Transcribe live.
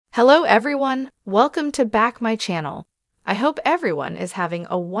Hello everyone, welcome to back my channel. I hope everyone is having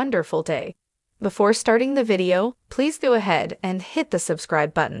a wonderful day. Before starting the video, please go ahead and hit the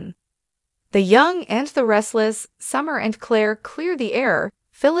subscribe button. The Young and the Restless, Summer and Claire clear the air.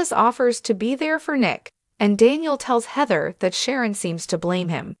 Phyllis offers to be there for Nick, and Daniel tells Heather that Sharon seems to blame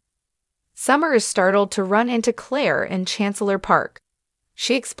him. Summer is startled to run into Claire in Chancellor Park.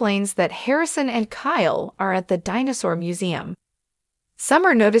 She explains that Harrison and Kyle are at the Dinosaur Museum.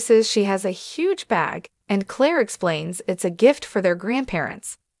 Summer notices she has a huge bag, and Claire explains it's a gift for their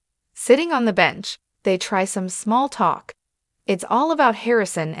grandparents. Sitting on the bench, they try some small talk. It's all about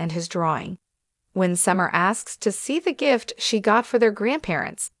Harrison and his drawing. When Summer asks to see the gift she got for their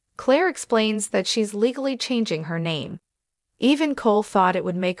grandparents, Claire explains that she's legally changing her name. Even Cole thought it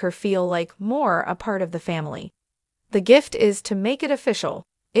would make her feel like more a part of the family. The gift is to make it official.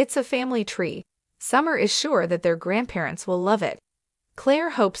 It's a family tree. Summer is sure that their grandparents will love it.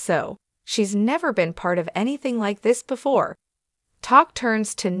 Claire hopes so. She's never been part of anything like this before. Talk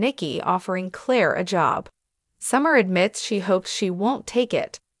turns to Nikki offering Claire a job. Summer admits she hopes she won't take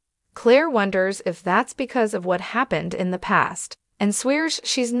it. Claire wonders if that's because of what happened in the past, and swears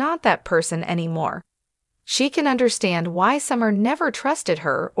she's not that person anymore. She can understand why Summer never trusted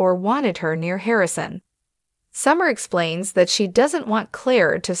her or wanted her near Harrison. Summer explains that she doesn't want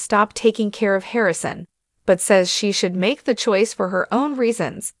Claire to stop taking care of Harrison, but says she should make the choice for her own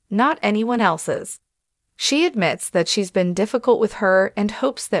reasons, not anyone else's. She admits that she's been difficult with her and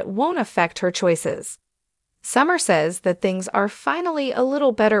hopes that won't affect her choices. Summer says that things are finally a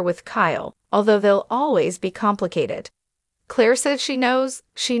little better with Kyle, although they'll always be complicated. Claire says she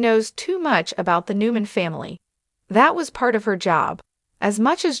knows too much about the Newman family. That was part of her job. As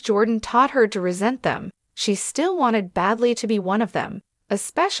much as Jordan taught her to resent them, she still wanted badly to be one of them,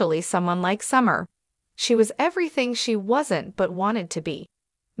 especially someone like Summer. She was everything she wasn't but wanted to be.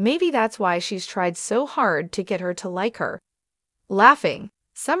 Maybe that's why she's tried so hard to get her to like her. Laughing,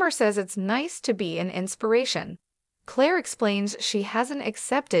 Summer says it's nice to be an inspiration. Claire explains she hasn't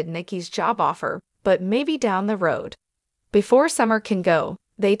accepted Nikki's job offer, but maybe down the road. Before Summer can go,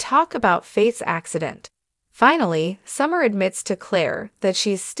 they talk about Faith's accident. Finally, Summer admits to Claire that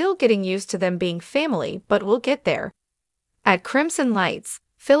she's still getting used to them being family, but will get there. At Crimson Lights,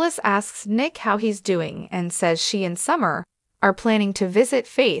 Phyllis asks Nick how he's doing and says she and Summer are planning to visit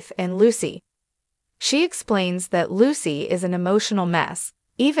Faith and Lucy. She explains that Lucy is an emotional mess,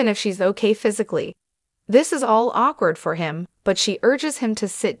 even if she's okay physically. This is all awkward for him, but she urges him to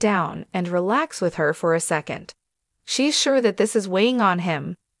sit down and relax with her for a second. She's sure that this is weighing on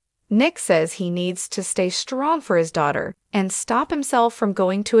him. Nick says he needs to stay strong for his daughter and stop himself from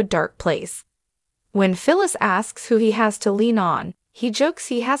going to a dark place. When Phyllis asks who he has to lean on, he jokes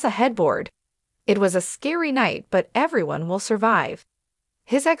he has a headboard. It was a scary night, but everyone will survive.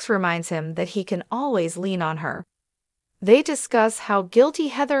 His ex reminds him that he can always lean on her. They discuss how guilty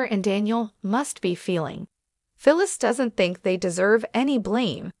Heather and Daniel must be feeling. Phyllis doesn't think they deserve any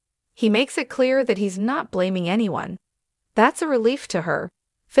blame. He makes it clear that he's not blaming anyone. That's a relief to her.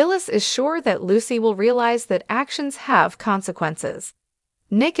 Phyllis is sure that Lucy will realize that actions have consequences.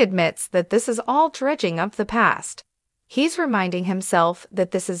 Nick admits that this is all dredging up the past. He's reminding himself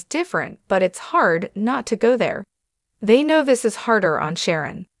that this is different, but it's hard not to go there. They know this is harder on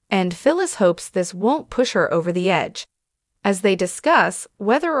Sharon, and Phyllis hopes this won't push her over the edge. As they discuss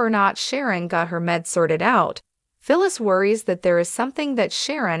whether or not Sharon got her meds sorted out, Phyllis worries that there is something that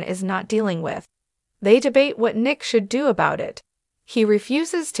Sharon is not dealing with. They debate what Nick should do about it. He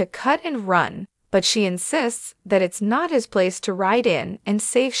refuses to cut and run, but she insists that it's not his place to ride in and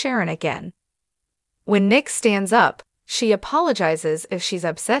save Sharon again. When Nick stands up, she apologizes if she's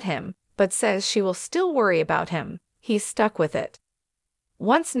upset him, but says she will still worry about him. He's stuck with it.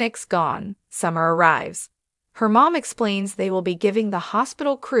 Once Nick's gone, Summer arrives. Her mom explains they will be giving the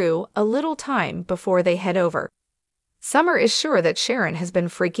hospital crew a little time before they head over. Summer is sure that Sharon has been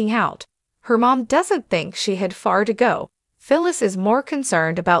freaking out. Her mom doesn't think she had far to go. Phyllis is more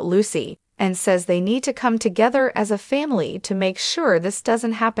concerned about Lucy and says they need to come together as a family to make sure this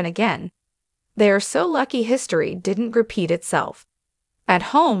doesn't happen again. They are so lucky history didn't repeat itself.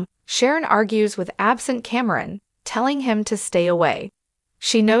 At home, Sharon argues with absent Cameron, telling him to stay away.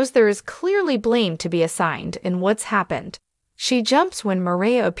 She knows there is clearly blame to be assigned in what's happened. She jumps when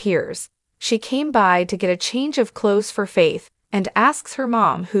Maria appears. She came by to get a change of clothes for Faith and asks her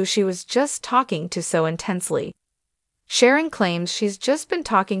mom who she was just talking to so intensely. Sharon claims she's just been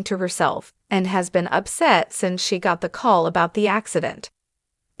talking to herself and has been upset since she got the call about the accident.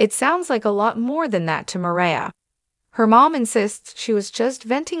 It sounds like a lot more than that to Maria. Her mom insists she was just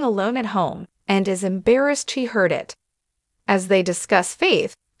venting alone at home and is embarrassed she heard it. As they discuss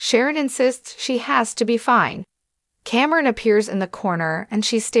Faith, Sharon insists she has to be fine. Cameron appears in the corner and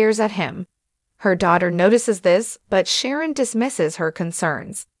she stares at him. Her daughter notices this, but Sharon dismisses her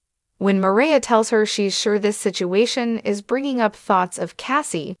concerns. When Maria tells her she's sure this situation is bringing up thoughts of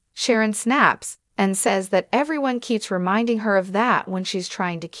Cassie, Sharon snaps and says that everyone keeps reminding her of that when she's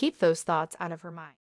trying to keep those thoughts out of her mind.